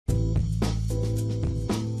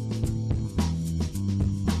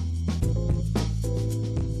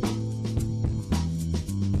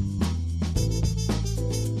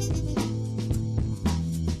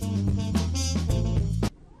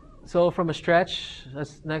So from a stretch,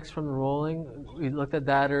 that's next from the rolling. We looked at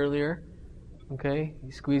that earlier. Okay,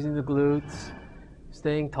 you're squeezing the glutes,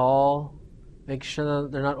 staying tall, make sure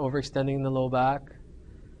that they're not overextending the low back.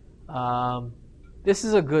 This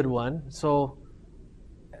is a good one. So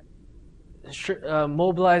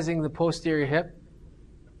mobilizing the posterior hip.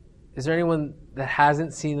 Is there anyone that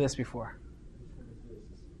hasn't seen this before?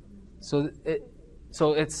 So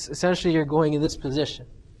it's essentially you're going in this position.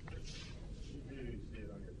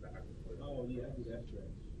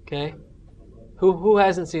 Okay. Who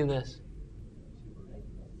hasn't seen this?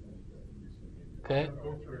 Okay.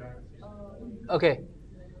 Okay.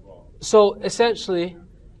 So essentially,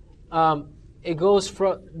 it goes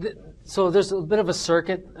from. So there's a bit of a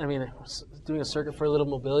circuit. I mean, doing a circuit for a little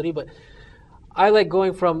mobility, but I like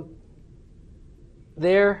going from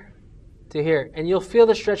there to here, and you'll feel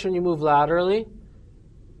the stretch when you move laterally.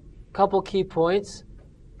 Couple key points: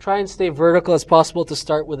 try and stay vertical as possible to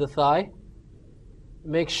start with the thigh.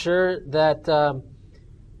 Make sure that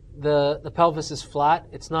the pelvis is flat;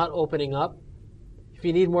 it's not opening up. If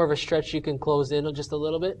you need more of a stretch, you can close in just a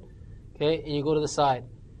little bit. Okay, and you go to the side.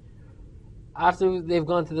 After they've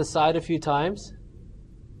gone to the side a few times,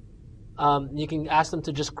 you can ask them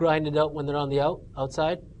to just grind it out when they're on the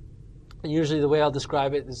outside. And usually the way I'll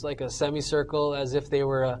describe it is like a semicircle, as if they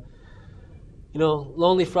were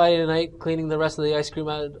lonely Friday night cleaning the rest of the ice cream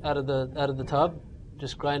out of the tub,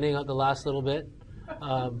 just grinding out the last little bit.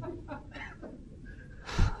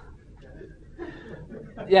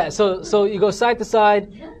 Yeah, so you go side to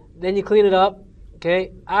side, then you clean it up.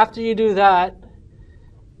 Okay, after you do that,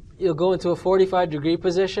 you'll go into a 45-degree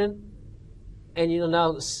position, and you'll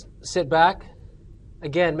now sit back.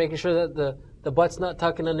 Again, making sure that the butt's not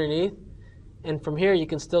tucking underneath. And from here, you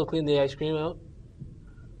can still clean the ice cream out.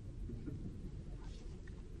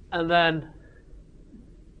 And then,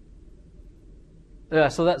 yeah,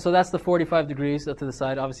 so that's the 45 degrees up to the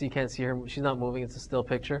side. Obviously, you can't see her. She's not moving. It's a still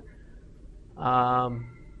picture.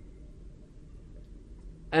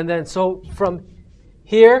 And then, so from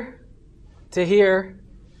here to here,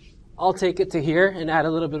 I'll take it to here and add a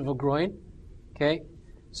little bit of a groin. Okay?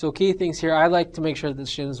 So key things here, I like to make sure that the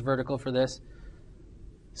shin is vertical for this.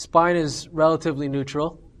 Spine is relatively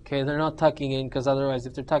neutral. Okay, they're not tucking in, because otherwise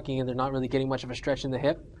if they're tucking in, they're not really getting much of a stretch in the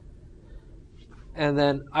hip. And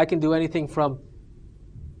then I can do anything from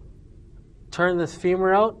turn the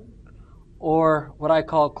femur out, or what I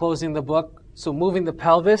call closing the book. So moving the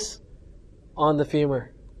pelvis on the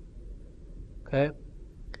femur. Okay.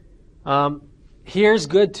 Here's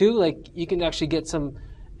good too. Like you can actually get some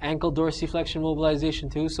ankle dorsiflexion mobilization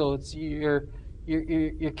too. So it's you're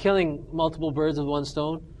killing multiple birds with one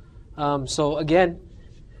stone. So again,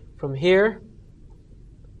 from here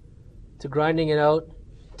to grinding it out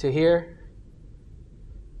to here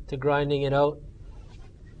to grinding it out,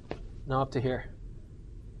 now up to here,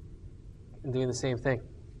 and doing the same thing.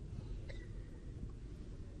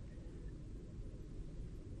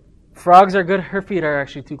 Frogs are good. Her feet are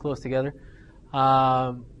actually too close together.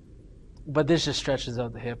 But this just stretches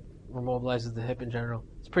out the hip, or mobilizes the hip in general.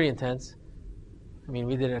 It's pretty intense. I mean,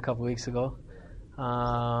 we did it a couple weeks ago.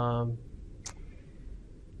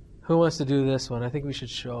 Who wants to do this one? I think we should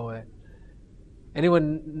show it.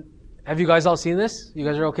 Anyone? Have you guys all seen this? You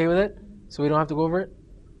guys are okay with it? So we don't have to go over it?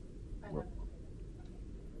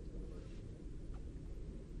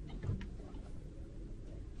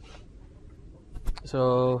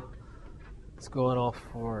 So let's go on all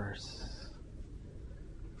fours.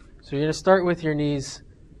 So you're going to start with your knees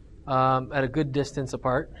at a good distance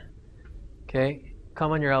apart. Okay,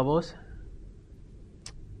 come on your elbows.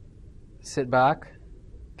 Sit back,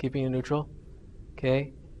 keeping it neutral.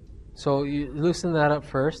 Okay, so you loosen that up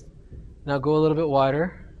first. Now go a little bit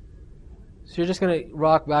wider. So you're just going to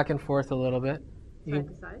rock back and forth a little bit. Side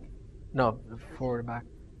to side? No, forward and back.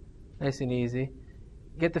 Nice and easy.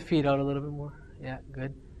 Get the feet out a little bit more. Yeah,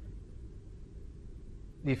 good.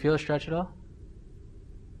 Do you feel a stretch at all?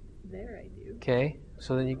 There I do. Okay,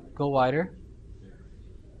 so then you go wider.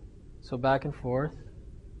 So back and forth.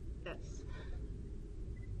 Yes.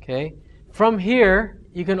 Okay. From here,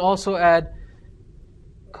 you can also add,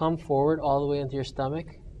 come forward all the way into your stomach,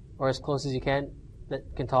 or as close as you can, that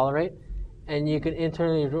can tolerate. And you can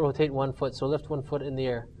internally rotate one foot. So lift one foot in the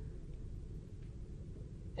air.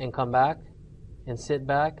 And come back. And sit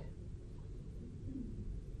back.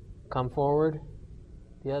 Come forward.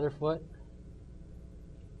 The other foot.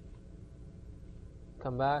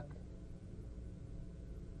 Come back.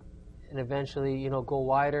 And eventually, go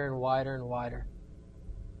wider and wider and wider.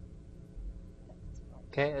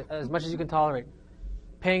 Okay, as much as you can tolerate.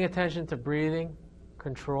 Paying attention to breathing,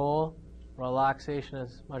 control, relaxation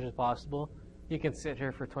as much as possible. You can sit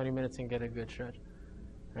here for 20 minutes and get a good stretch,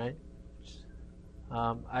 right?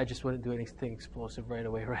 I just wouldn't do anything explosive right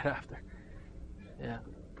away, right after. Yeah. Do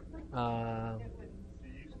you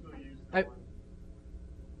still use the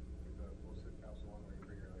sit capsule one where you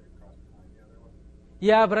bring your leg across behind the other one?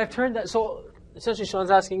 Yeah, but I've turned that. So essentially, Sean's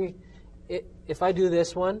asking me if I do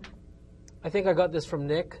this one. I think I got this from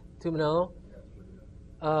Nick Tuminello.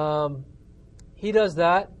 He does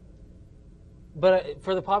that, but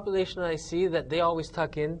for the population I see that they always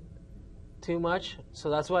tuck in too much, so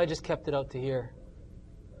that's why I just kept it out to here,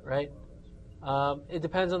 right? It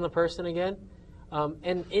depends on the person again,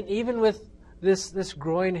 and even with this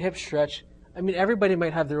groin hip stretch, I mean everybody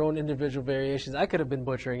might have their own individual variations. I could have been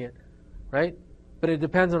butchering it, right? But it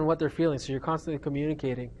depends on what they're feeling. So you're constantly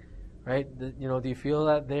communicating, right? Do you feel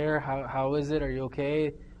that there? How is it? Are you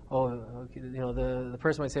okay? Oh, okay. The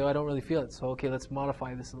person might say, oh, I don't really feel it. So okay, let's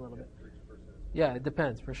modify this a little bit. Yeah, it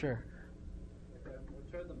depends for sure. Okay,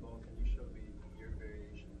 we tried them both, and you showed me your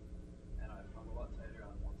variation, and I'm a lot tighter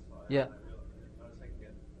on one side. Yeah. And I noticed I can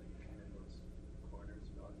get kind of those corners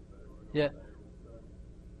feeling better. Yeah.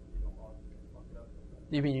 You don't want to fuck it up.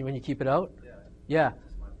 You mean when you keep it out? Yeah. Yeah.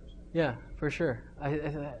 That's my perspective. Yeah, for sure.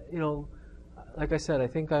 Like I said, I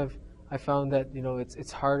think I found that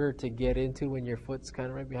it's harder to get into when your foot's kind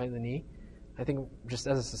of right behind the knee. I think just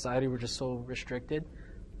as a society we're just so restricted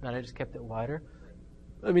that I just kept it wider.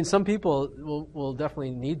 I mean, some people will definitely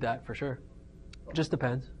need that for sure. It just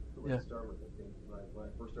depends. Yeah. Start with, I think, when I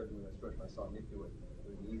first started doing that stretch, I saw Nick do it. It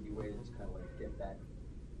was an easy way to just kind of like get back.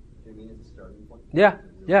 Do you know what I mean? It's a starting point.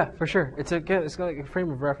 Yeah, for sure. It's got like a frame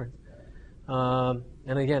of reference.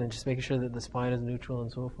 And again, just making sure that the spine is neutral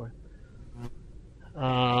and so forth.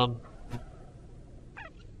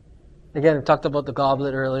 Again, we talked about the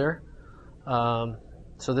goblet earlier.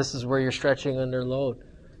 So this is where you're stretching under load.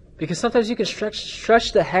 Because sometimes you can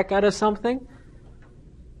stretch the heck out of something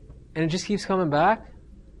and it just keeps coming back.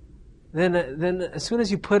 Then as soon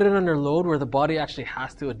as you put it under load where the body actually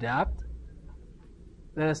has to adapt,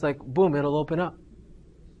 then it's like, boom, it'll open up.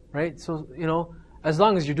 Right? So, as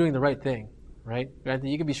long as you're doing the right thing, right? Granted,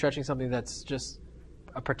 you could be stretching something that's just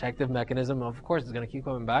a protective mechanism. Of course, it's going to keep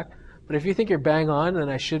coming back. But if you think you're bang on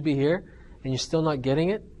and I should be here and you're still not getting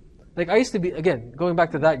it, like I used to be, again, going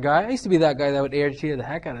back to that guy, I used to be that guy that would ART the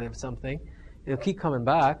heck out of something. It'll keep coming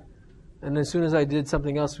back. And as soon as I did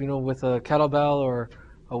something else, with a kettlebell or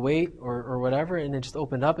a weight or whatever, and it just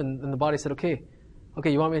opened up and the body said, okay,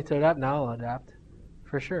 you want me to adapt? Now I'll adapt.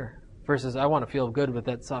 For sure. Versus I want to feel good with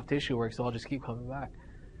that soft tissue work, so I'll just keep coming back.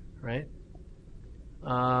 Right?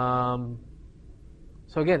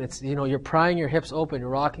 So again, it's, you're prying your hips open, you're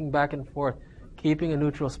rocking back and forth, keeping a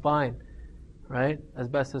neutral spine, right? As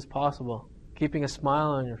best as possible. Keeping a smile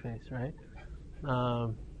on your face, right?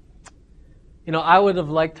 I would have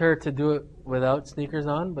liked her to do it without sneakers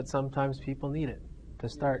on, but sometimes people need it to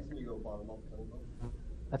start.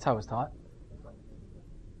 That's how I was taught.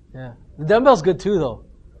 Yeah. The dumbbell's good too, though.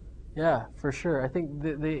 Yeah, for sure. I think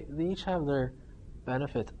they each have their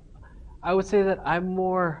benefit. I would say that I'm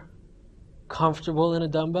more comfortable in a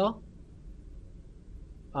dumbbell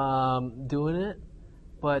doing it,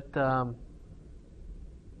 but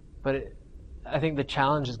I think the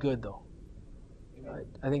challenge is good though.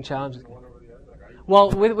 I think challenge is good.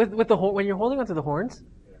 Well, with the when you're holding onto the horns,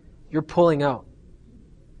 you're pulling out,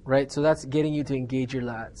 right? So that's getting you to engage your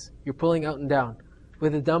lats. You're pulling out and down.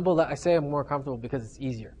 With a dumbbell, I say I'm more comfortable because it's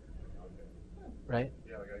easier, right?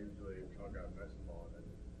 Yeah, like I usually tug on medicine ball and then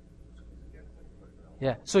squeeze against it and put it out.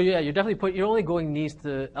 Yeah. So yeah, you're only going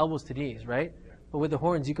elbows to knees, right? Yeah. But with the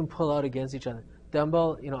horns, you can pull out against each other.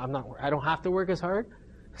 Dumbbell, I don't have to work as hard,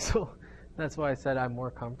 so that's why I said I'm more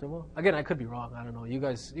comfortable. Again, I could be wrong. I don't know. You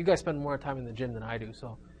guys spend more time in the gym than I do,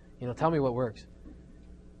 so tell me what works.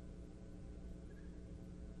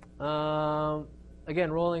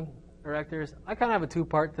 Again, rolling erectors. I kind of have a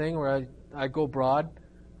two-part thing where I go broad,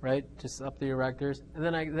 right, just up the erectors, and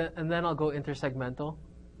then I'll go intersegmental.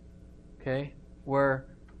 Okay, where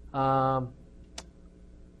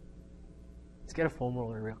let's get a foam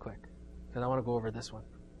roller real quick because I want to go over this one.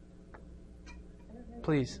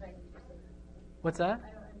 Please. What's that?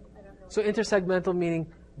 So intersegmental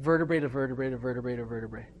meaning vertebrae to vertebrae to vertebrae to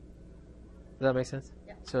vertebrae. Does that make sense?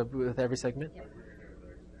 Yeah. So with every segment?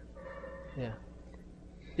 Yeah.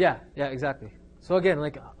 Yeah, exactly. So again,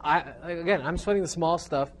 I'm sweating the small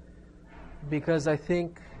stuff because I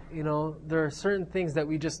think, there are certain things that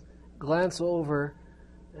we just glance over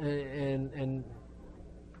and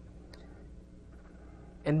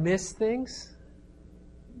miss things,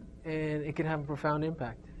 and it can have a profound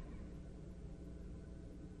impact.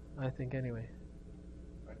 I think anyway.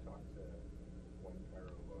 I talked to one chiro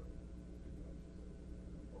about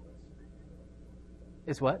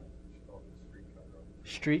It's what? Oh, the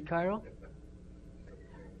Street chiro?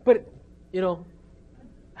 But, you know,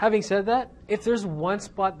 having said that, if there's one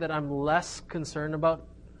spot that I'm less concerned about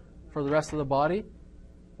for the rest of the body,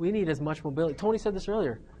 we need as much mobility. Tony said this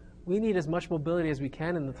earlier. We need as much mobility as we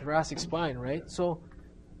can in the thoracic spine, right? So,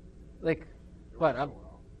 like, what? I'm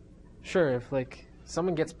sure if, like,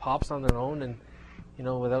 someone gets pops on their own and, you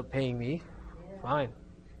know, without paying me, fine,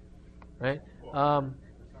 right?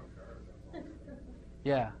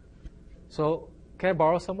 Yeah. So, can I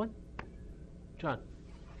borrow someone? John.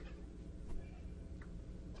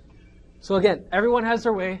 So again, everyone has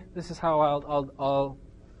their way. This is how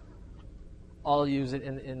I'll use it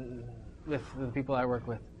in with the people I work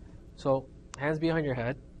with. So hands behind your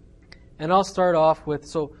head, and I'll start off with.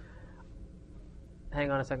 So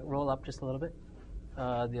hang on a second. Roll up just a little bit. The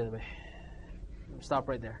other way. Stop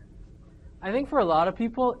right there. I think for a lot of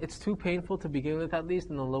people, it's too painful to begin with, at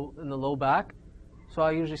least in the low back. So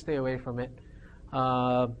I usually stay away from it.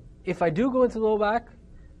 If I do go into the low back,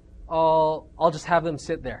 I'll just have them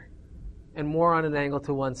sit there, and more on an angle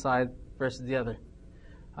to one side versus the other.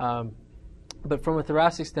 But from a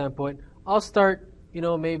thoracic standpoint, I'll start, you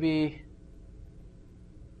know, maybe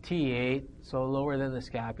T8, so lower than the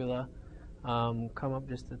scapula. Come up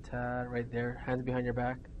just a tad right there, hands behind your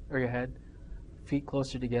back or your head, feet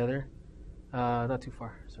closer together. Not too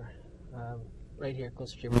far, sorry. Right here,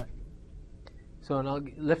 closer to your butt. So and I'll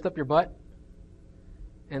lift up your butt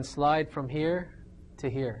and slide from here to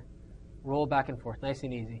here. Roll back and forth, nice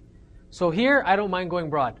and easy. So here, I don't mind going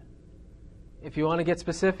broad. If you want to get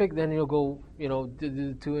specific, then you'll go, you know,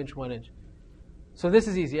 do 2 inch, 1 inch. So this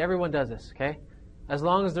is easy. Everyone does this, okay? As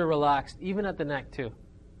long as they're relaxed, even at the neck too,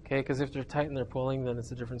 okay? Because if they're tight and they're pulling, then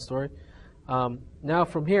it's a different story. Now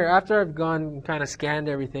from here, after I've gone and kind of scanned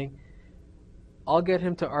everything, I'll get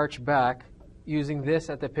him to arch back using this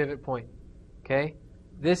at the pivot point, okay?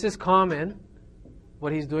 This is common,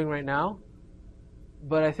 what he's doing right now,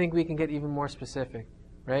 but I think we can get even more specific.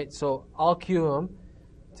 Right, so I'll cue him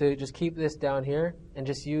to just keep this down here and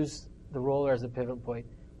just use the roller as a pivot point.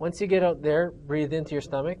 Once you get out there, breathe into your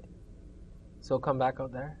stomach. So come back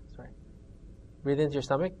out there. Sorry. Breathe into your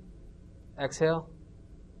stomach. Exhale.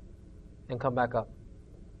 And come back up.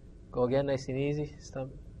 Go again, nice and easy.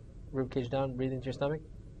 Stomach, rib cage down. Breathe into your stomach.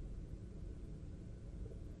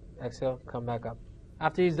 Exhale. Come back up.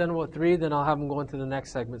 After he's done about 3, then I'll have him go into the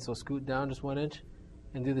next segment. So scoot down just 1 inch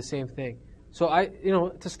and do the same thing. So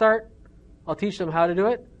to start, I'll teach them how to do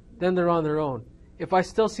it, then they're on their own. If I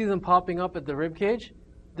still see them popping up at the rib cage,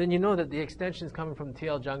 then you know that the extension is coming from the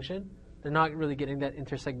TL junction. They're not really getting that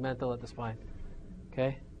intersegmental at the spine.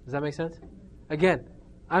 Okay? Does that make sense? Again,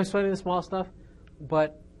 I'm sweating the small stuff,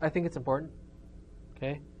 but I think it's important.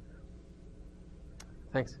 Okay?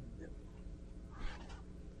 Thanks.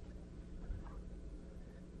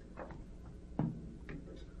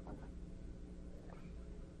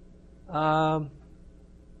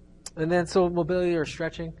 And then so mobility or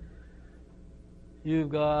stretching, you've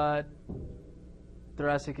got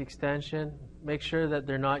thoracic extension. Make sure that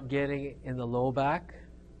they're not getting in the low back,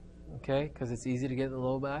 okay, because it's easy to get in the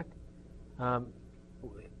low back.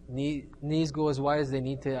 Knees go as wide as they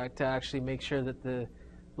need to actually make sure that the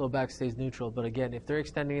low back stays neutral. But again, if they're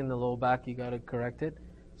extending in the low back, you got to correct it.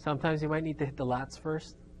 Sometimes you might need to hit the lats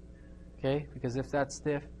first, okay, because if that's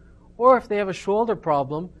stiff, or if they have a shoulder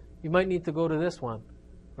problem, you might need to go to this one,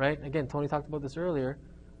 right? Again, Tony talked about this earlier.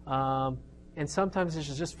 And sometimes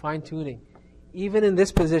it's just fine-tuning. Even in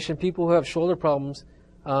this position, people who have shoulder problems,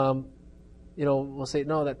 will say,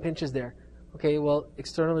 no, that pinch is there. Okay, well,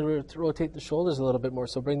 externally rotate the shoulders a little bit more,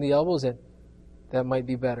 so bring the elbows in. That might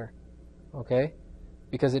be better, okay?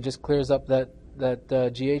 Because it just clears up that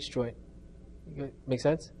GH joint. Make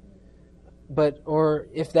sense? Or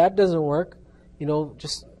if that doesn't work,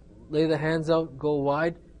 just lay the hands out, go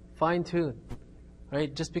wide, fine-tune,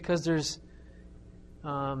 right? Just because there's,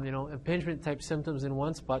 impingement type symptoms in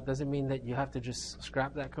one spot doesn't mean that you have to just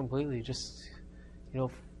scrap that completely. Just,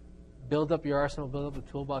 build up your arsenal, build up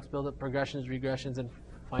the toolbox, build up progressions, regressions, and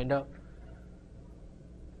find out.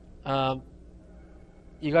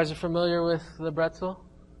 You guys are familiar with the Bretzel?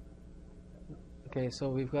 Okay, so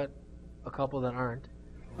we've got a couple that aren't.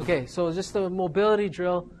 Okay, so just a mobility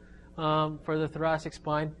drill for the thoracic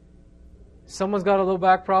spine. Someone's got a low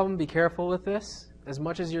back problem, be careful with this. As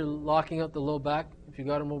much as you're locking out the low back, if you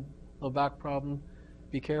got a low back problem,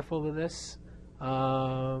 be careful with this. You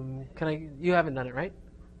haven't done it, right?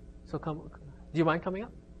 So do you mind coming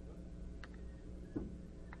up?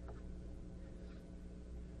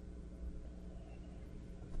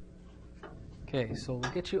 Okay, so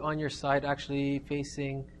we'll get you on your side, actually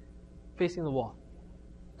facing the wall,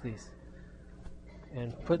 please.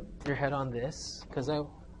 and put your head on this, because I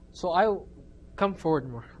come forward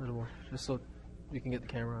more, a little more, just so we can get the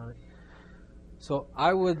camera on it. So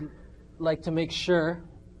I would like to make sure,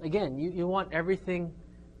 again, you want everything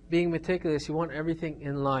being meticulous, you want everything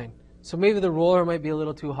in line. So maybe the roller might be a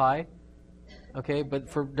little too high, okay, but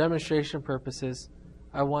for demonstration purposes,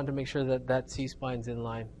 I want to make sure that that C-spine's in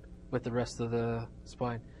line with the rest of the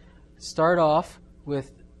spine. Start off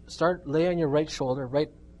with, lay on your right shoulder, right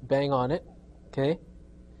bang on it, okay,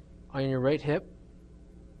 on your right hip,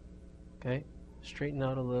 okay, straighten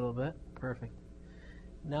out a little bit, perfect.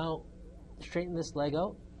 Now, straighten this leg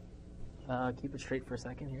out, keep it straight for a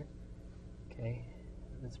second here, okay,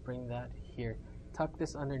 let's bring that here. Tuck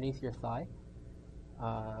this underneath your thigh,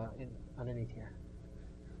 underneath here,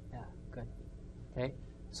 yeah, good, okay.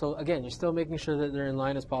 So again, you're still making sure that they're in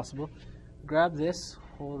line as possible. Grab this,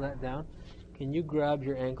 hold that down. Can you grab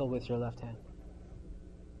your ankle with your left hand?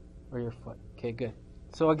 Or your foot? Okay, good.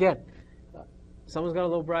 So again, someone's got a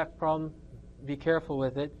low back problem, be careful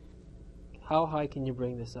with it. How high can you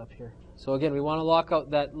bring this up here? So again, we want to lock out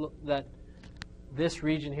this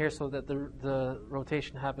region here so that the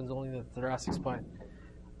rotation happens only in the thoracic spine.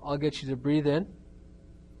 I'll get you to breathe in.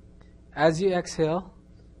 As you exhale,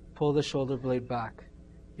 pull the shoulder blade back.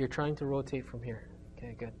 You're trying to rotate from here.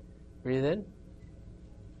 Okay, good. Breathe in.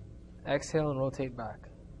 Exhale and rotate back.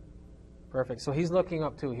 Perfect. So he's looking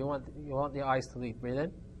up too. You want the eyes to lead. Breathe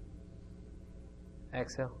in.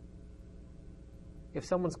 Exhale. If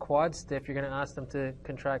someone's quad stiff, you're going to ask them to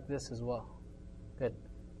contract this as well. Good.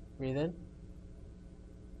 Breathe in.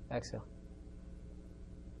 Exhale.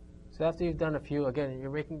 So after you've done a few, again,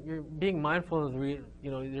 you're being mindful of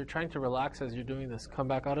you're trying to relax as you're doing this. Come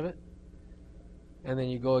back out of it. And then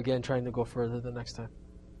you go again, trying to go further the next time.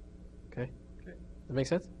 Okay? Okay. That make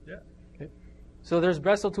sense? Yeah. Okay. So there's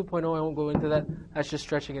Brestel 2.0. I won't go into that. That's just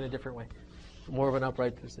stretching in a different way. More of an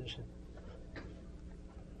upright position.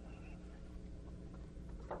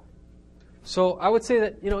 So I would say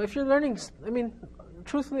that, if you're learning,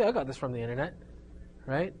 truthfully, I got this from the internet,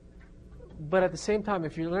 right? But at the same time,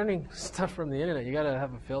 if you're learning stuff from the internet, you got to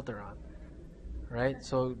have a filter on, right?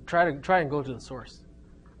 So try and go to the source.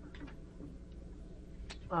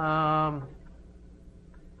 Now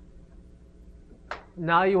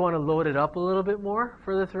you want to load it up a little bit more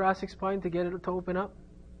for the thoracic spine to get it to open up.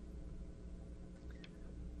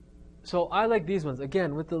 So I like these ones.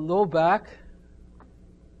 Again, with the low back,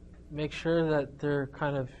 make sure that they're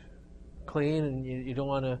kind of clean, and you don't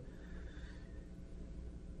want to...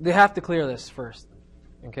 They have to clear this first,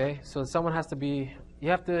 okay? So someone has to be... You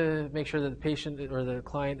have to make sure that the patient or the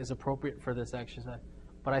client is appropriate for this exercise.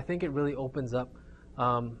 But I think it really opens up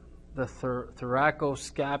the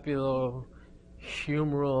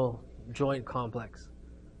thoracoscapulohumeral joint complex.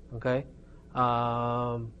 Okay,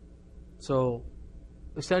 so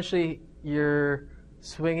essentially you're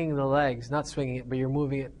swinging the legs, not swinging it, but you're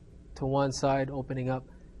moving it to one side, opening up,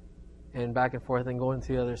 and back and forth, and going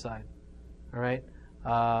to the other side. All right.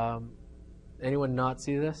 Anyone not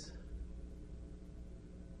see this?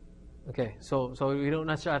 Okay, so you don't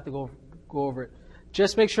necessarily have to go over it.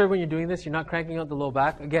 Just make sure when you're doing this, you're not cranking out the low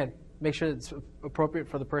back. Again, make sure it's appropriate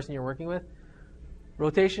for the person you're working with.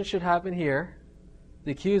 Rotation should happen here.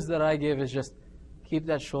 The cues that I give is just keep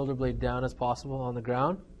that shoulder blade down as possible on the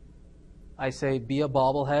ground. I say be a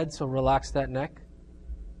bobblehead, so relax that neck.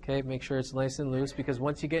 Okay, make sure it's nice and loose, because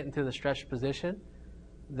once you get into the stretched position,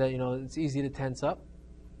 that it's easy to tense up.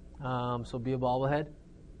 So be a bobblehead.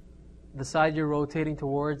 The side you're rotating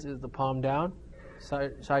towards is the palm down.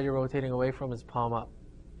 Side you're rotating away from is palm up.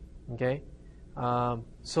 Okay?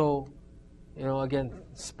 So, again,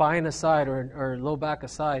 spine aside or low back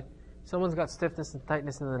aside, someone's got stiffness and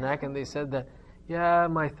tightness in the neck, and they said that, yeah,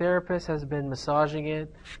 my therapist has been massaging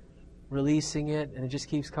it, releasing it, and it just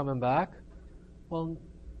keeps coming back. Well,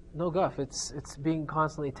 no guff. It's being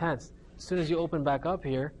constantly tense. As soon as you open back up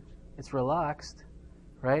here, it's relaxed,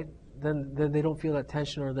 right? Then they don't feel that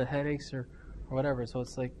tension or the headaches or whatever. So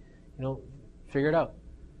it's like, figure it out.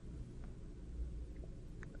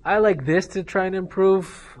 I like this to try and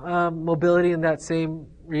improve mobility in that same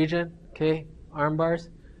region. Okay, arm bars.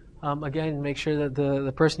 Again, make sure that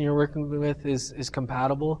the person you're working with is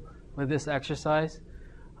compatible with this exercise.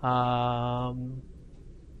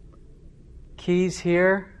 Keys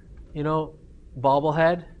here,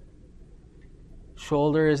 bobblehead.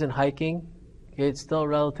 Shoulder isn't hiking. Okay, it's still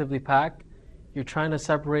relatively packed. You're trying to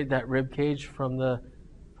separate that rib cage from the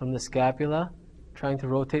scapula, trying to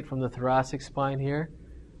rotate from the thoracic spine here.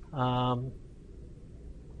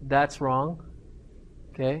 That's wrong.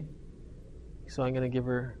 Okay, so I'm going to give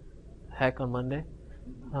her – heck on Monday.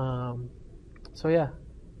 So yeah.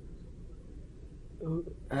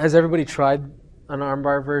 has everybody tried an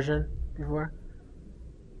armbar version before?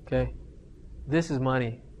 Okay. This is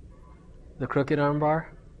money. The crooked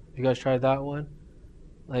armbar. You guys tried that one?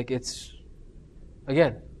 Like, it's,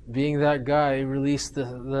 again, being that guy, released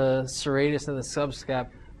the serratus and the subscap,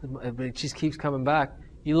 but it just keeps coming back.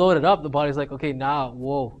 You load it up, the body's like, okay, now,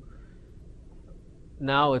 whoa.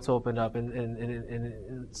 Now it's opened up and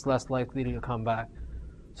it's less likely to come back.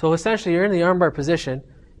 So essentially, you're in the armbar position.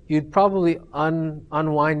 You'd probably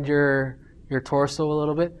unwind your torso a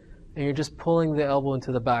little bit, and you're just pulling the elbow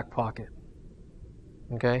into the back pocket.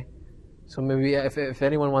 Okay? So maybe if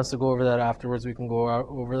anyone wants to go over that afterwards, we can go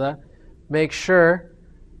over that. Make sure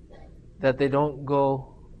that they don't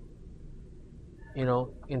go, they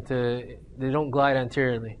don't glide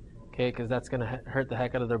anteriorly, okay? Because that's going to hurt the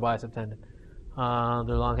heck out of their bicep tendon,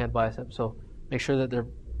 their long head bicep. So make sure that they're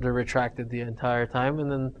retracted the entire time, and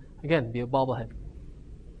then again, be a bobblehead.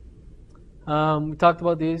 We talked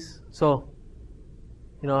about these. So,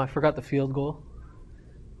 I forgot the field goal,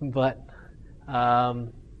 but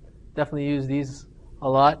definitely use these a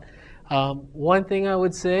lot. One thing I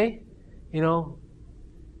would say,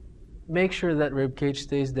 make sure that rib cage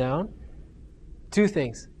stays down. Two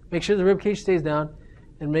things: make sure the rib cage stays down,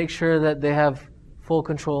 and make sure that they have full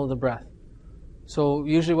control of the breath. So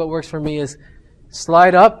usually, what works for me is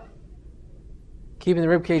slide up, keeping the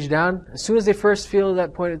rib cage down. As soon as they first feel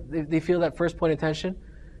that point, they feel that first point of tension,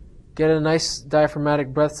 get a nice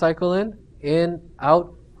diaphragmatic breath cycle in,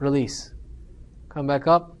 out, release. Come back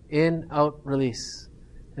up, in, out, release,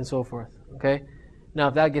 and so forth. Okay? Now,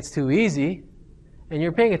 if that gets too easy, and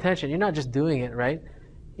you're paying attention, you're not just doing it, right?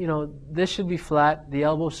 This should be flat. The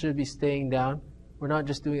elbow should be staying down. We're not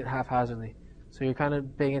just doing it haphazardly. So you're kind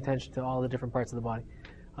of paying attention to all the different parts of the body.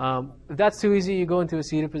 If that's too easy, you go into a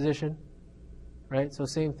seated position, right? So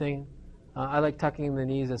same thing. I like tucking the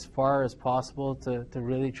knees as far as possible to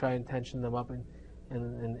really try and tension them up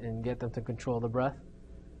and get them to control the breath.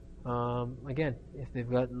 Again, if they've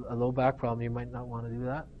got a low back problem, you might not want to do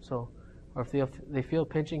that. So, or if they feel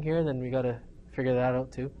pinching here, then we got to figure that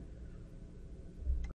out too.